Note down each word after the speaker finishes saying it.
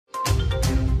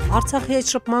Արցախի հետ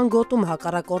շփման գոտում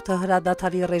հակառակորդը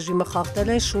հրադադարի ռեժիմը խախտել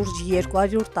է շուրջ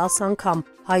 210 անգամ,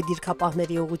 հայ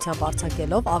դիրքապահների ուղղությամբ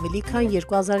արձակելով ավելի քան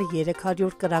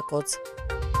 2300 կրակոց։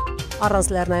 Առանց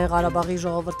Լեռնային Ղարաբաղի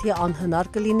ժողովրդի անհնար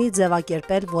կլինի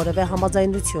ձևակերպել որևէ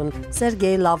համաձայնություն,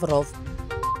 Սերգեյ Լավրով։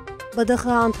 ԲԴԽ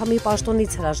անդամի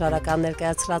պաշտոնից հրաժարական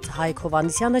ներկայացրած Հայկ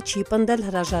Հովհաննիսյանը չի պնդել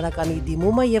հրաժարականի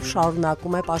դիմումը եւ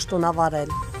շարունակում է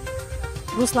պաշտոնավարել։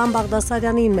 Ռուսլան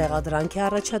Բաղդասարյանին մեղադրանք է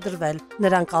առաջադրվել,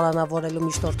 նրան կալանավորելու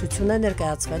միջնորդություն է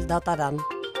ներկայացվել դատարան։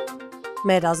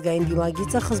 Մեր ազգային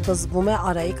դիմագիծը խզբզվում է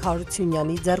Արայիկ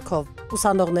Հարությունյանի ձեռքով,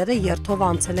 ուսանողները երթով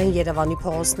անցել են Երևանի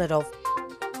փողոցներով։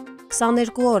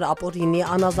 22 օր ապօրինի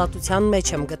անազատության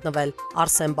մեջ եմ գտնվել,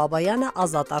 Արսեն Բաբայանը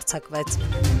ազատ արձակվեց։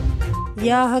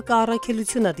 ԵԱՀԿ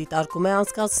առաքելությունը դիտարկում է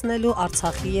անցկացնելու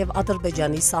Արցախի եւ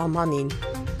Ադրբեջանի սահմանին։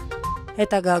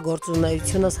 Հետագա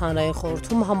գործունեությունս հանրային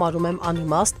խորհրդում համարում եմ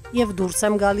անիմաստ եւ դուրս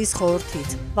եմ գալիս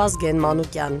խորհրդից, Վազգեն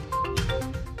Մանուկյան։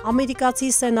 Ամերիկացի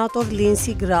սենատոր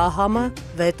Լինսի Գրահամը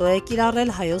վետո է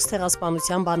կիրառել հայոց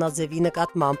ցեղասպանության բանաձևի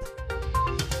նկատմամբ։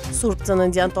 Սուրբ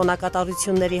ծննդյան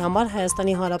տոնակատարությունների համար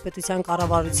Հայաստանի Հանրապետության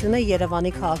կառավարությունը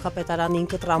Երևանի քաղաքապետարանին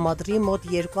կտրամադրի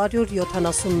մոտ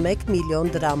 271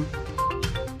 միլիոն դրամ։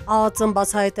 ԱԱԾ-ն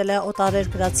բացահայտել է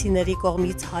օտարերկրացիների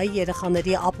կողմից հայ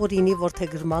երեխաների ապօրինի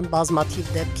որդեգրման բազմաթիվ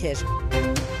դեպքեր։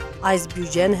 Այս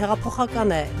բյուջեն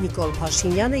հեղափոխական է, Նիկոլ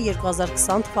Փաշինյանը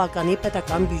 2020 թվականի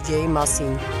պետական բյուջեի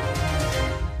մասին։